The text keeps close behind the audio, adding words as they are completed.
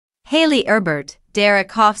Hayley Erbert,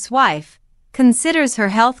 Derek Hough's wife, considers her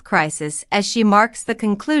health crisis as she marks the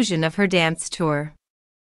conclusion of her dance tour.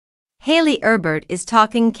 Hayley Erbert is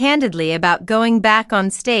talking candidly about going back on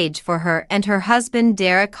stage for her and her husband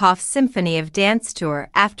Derek Hough's Symphony of Dance tour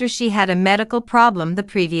after she had a medical problem the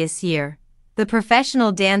previous year. The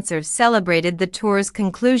professional dancer celebrated the tour's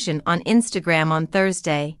conclusion on Instagram on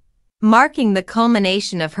Thursday, marking the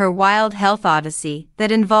culmination of her wild health odyssey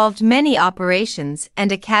that involved many operations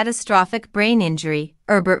and a catastrophic brain injury,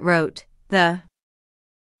 Erbert wrote. The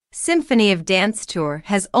Symphony of Dance tour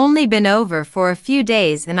has only been over for a few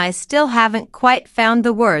days and I still haven't quite found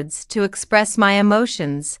the words to express my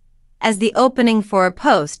emotions, as the opening for a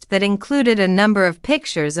post that included a number of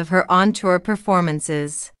pictures of her on-tour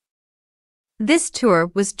performances. This tour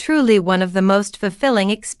was truly one of the most fulfilling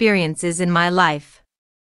experiences in my life.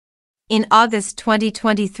 In August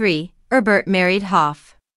 2023, Erbert married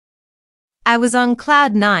Hough. I was on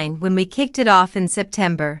cloud 9 when we kicked it off in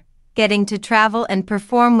September, getting to travel and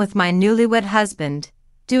perform with my newlywed husband,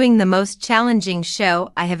 doing the most challenging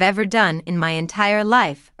show I have ever done in my entire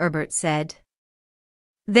life, Erbert said.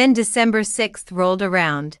 Then December 6th rolled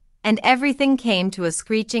around, and everything came to a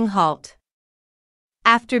screeching halt.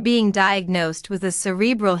 After being diagnosed with a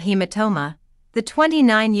cerebral hematoma, the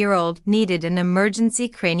 29-year-old needed an emergency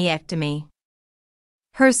craniectomy.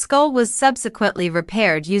 Her skull was subsequently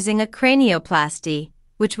repaired using a cranioplasty,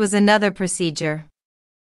 which was another procedure.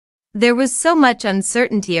 There was so much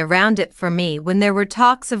uncertainty around it for me when there were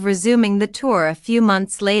talks of resuming the tour a few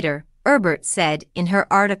months later, Erbert said in her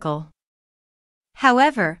article.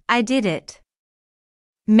 However, I did it.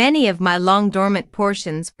 Many of my long-dormant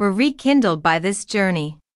portions were rekindled by this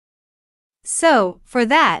journey. So, for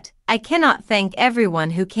that, I cannot thank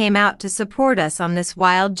everyone who came out to support us on this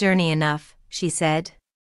wild journey enough, she said.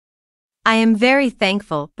 I am very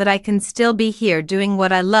thankful that I can still be here doing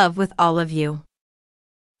what I love with all of you.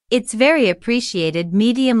 It's very appreciated.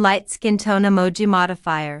 Medium light skin tone emoji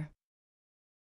modifier.